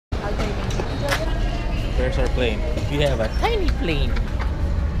Where's our plane? We have a tiny plane.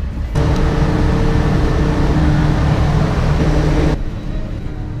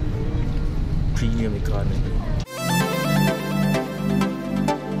 Premium economy.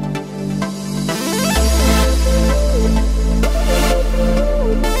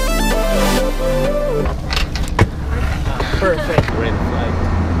 Perfect. We're in flight.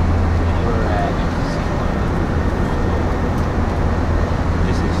 We're at Saigon.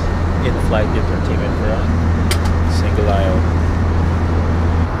 This is in-flight entertainment for us. Single aisle.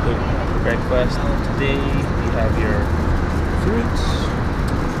 Good breakfast. Today we have your fruits,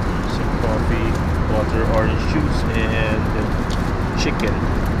 some coffee, water, orange juice, and chicken.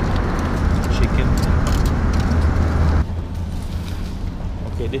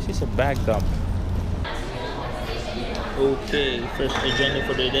 Okay, this is a bag dump. Okay, first agenda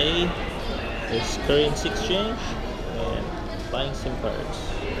for the day is currency exchange and buying SIM cards.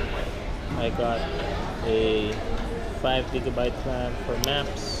 I got a 5 GB plan for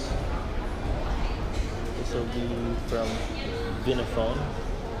maps. This will be from Vinaphone.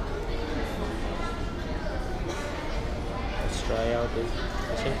 Let's try out if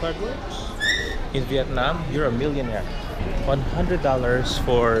the SIM card works. In Vietnam, you're a millionaire. $100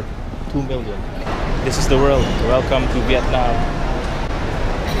 for 2 million. This is the world. Welcome to Vietnam.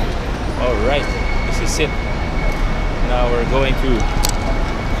 Alright, this is it. Now we're going to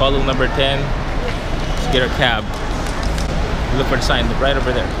column number 10. Let's get our cab. Look for the sign right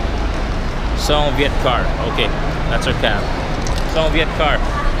over there. Song Viet Car. Okay, that's our cab. Song Viet Car.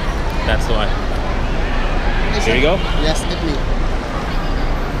 That's the one. Here we go? Yes, hit me.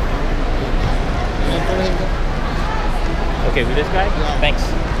 Okay, with this guy? Yeah. Thanks.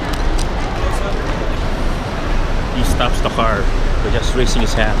 He stops the car by just raising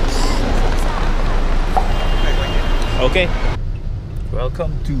his hands. Okay.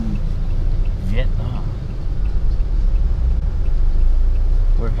 Welcome to Vietnam.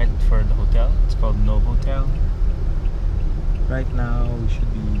 We're headed for the hotel. It's called Novotel. Right now we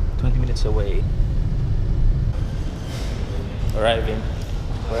should be 20 minutes away. Arriving.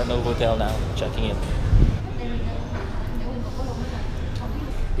 We're at Novotel now, checking in.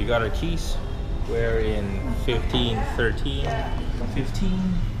 We got our keys. We're in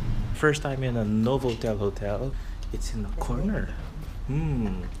 1513. First time in a Novotel hotel. It's in the corner.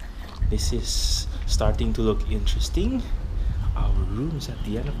 This is starting to look interesting. Our room's at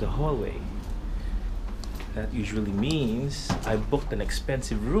the end of the hallway. That usually means I booked an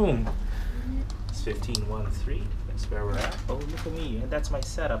expensive room. It's 1513. That's where we're at. Oh, look at me. And that's my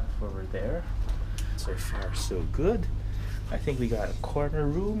setup over there. So far, so good. I think we got a corner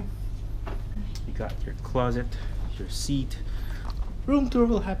room. You got your closet, your seat. Room tour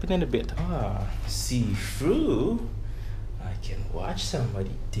will happen in a bit. See through. I can watch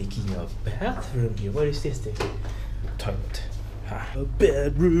somebody taking a bathroom here. What is this thing? Toilet. A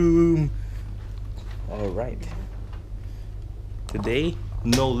bedroom. Alright. Today,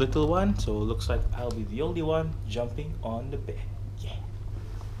 no little one, so it looks like I'll be the only one jumping on the bed. Yeah.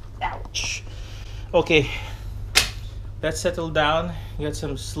 Ouch. Okay. Let's settle down, get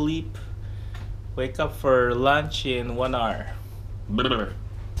some sleep, wake up for lunch in 1 hour. Brr.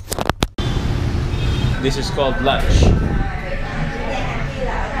 This is called lunch.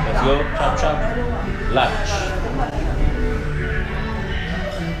 Let's go, chop chop. Lunch.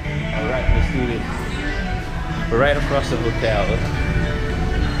 Alright, let's do this. We're right across the hotel.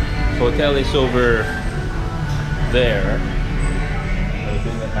 Hotel is over there. I'm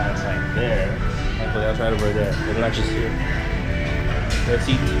doing the hand sign there. Hotel's right over there. The lunch is here. Let's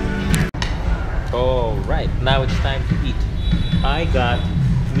eat. Alright, now it's time to eat. I got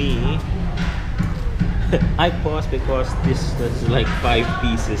me. I paused because this was like 5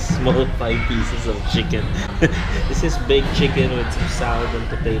 pieces, small 5 pieces of chicken. This is baked chicken with some salad and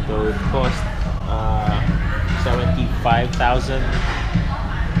potato. It cost 75,000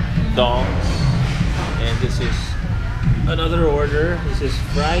 dongs. And this is another order. This is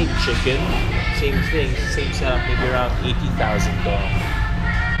fried chicken. Same thing, same setup, maybe around 80,000 dong.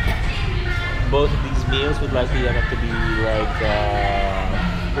 Both of these meals would likely end up to be like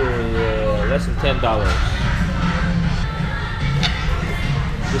less than $10.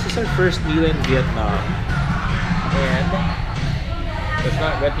 This is our first meal in Vietnam, and it's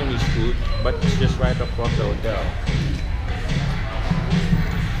not Vietnamese food, but it's just right across the hotel.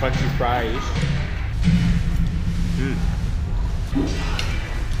 Crunchy fries.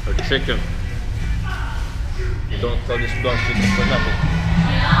 Or chicken. You don't call this dog chicken for nothing.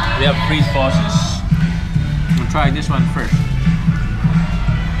 They have 3 sauces. We'll try this one first.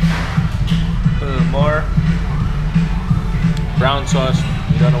 A little more brown sauce. I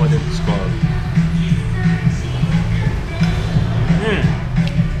don't know what it's called.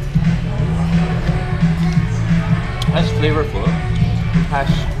 That's flavorful. It has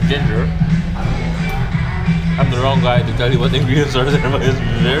ginger. I'm the wrong guy to tell you what the ingredients are there, but it's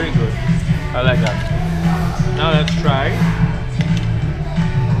very good. I like that. Now let's try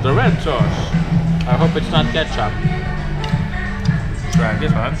the red sauce. I hope it's not ketchup. Let's try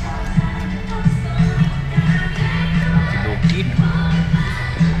this one. Okie dokie.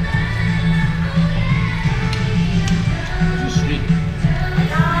 This is sweet.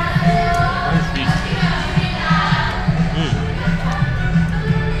 Very sweet.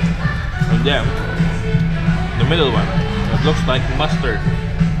 And then the middle one, it looks like mustard.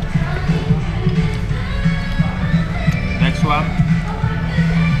 Next one,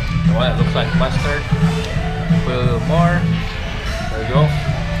 the one that looks like mustard. Put a little more. There we go.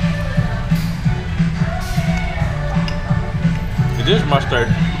 It is mustard.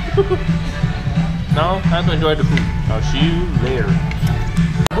 Now, time to enjoy the food. I'll see you later.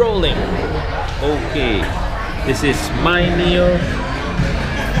 Rolling. Okay, this is my meal.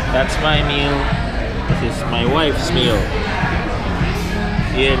 That's my meal. This is my wife's meal.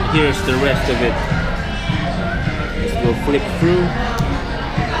 And here's the rest of it. Let's go flip through.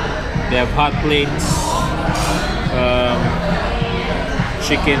 They have hot plates,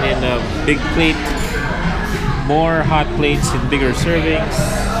 chicken in a big plate, more hot plates in bigger servings,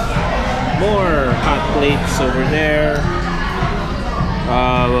 more hot plates over there.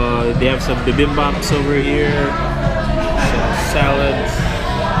 They have some bibimbaps over here, some salads,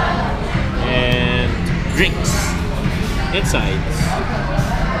 and drinks inside.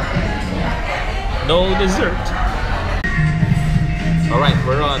 No dessert. Alright,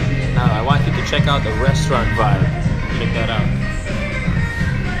 we're on. Now I want you to check out the restaurant vibe. Check that out.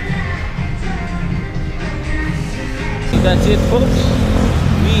 That's it, folks.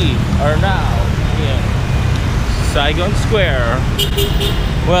 We are now in Saigon Square.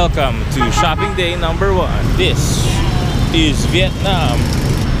 Welcome to shopping day number 1. This is Vietnam.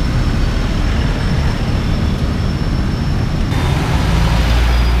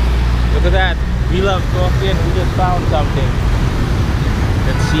 Look at that. We love coffee and we just found something.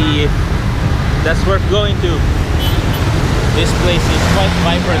 Let's see if that's worth going to. This place is quite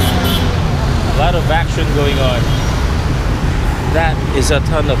vibrant. A lot of action going on. That is a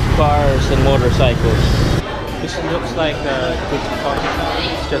ton of cars and motorcycles. This looks like a good coffee shop.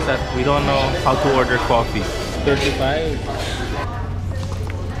 It's just that we don't know how to order coffee. 35.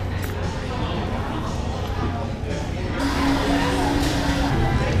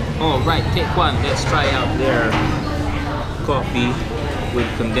 Alright, take one. Let's try out their coffee with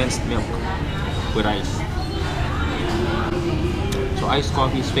condensed milk with ice. So iced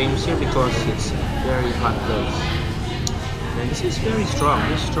coffee is famous here because it's very hot place. And this is very strong.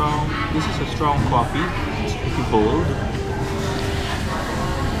 This is a strong coffee. It's pretty bold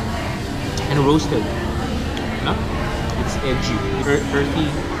and roasted. No? It's edgy, earthy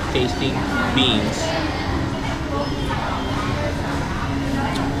tasting beans.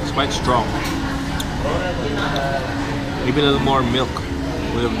 It's quite strong. Maybe a little more milk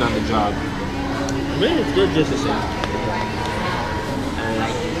would have done the job. But it's good just the same. I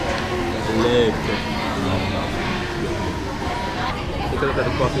love it. Take a look at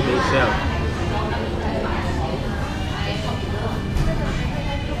the coffee they sell.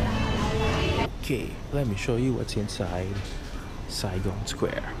 Okay, let me show you what's inside Saigon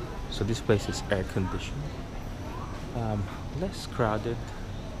Square. So this place is air conditioned. Less crowded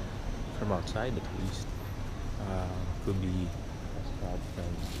from outside at least. Could be less crowded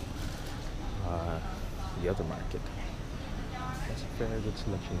from the other market. That's a very good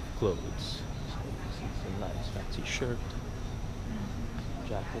selection of clothes. So this is a nice fancy shirt,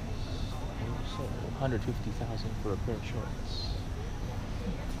 jackets, so 150,000 for a pair of shorts.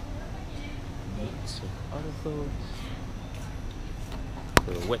 Some other clothes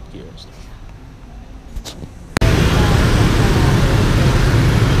for wet gear and stuff.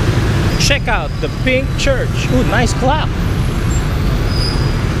 Check out the Pink Church. Ooh, nice clock.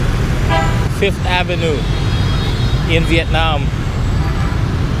 5th Avenue in Vietnam.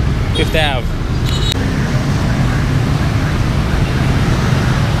 5th Ave.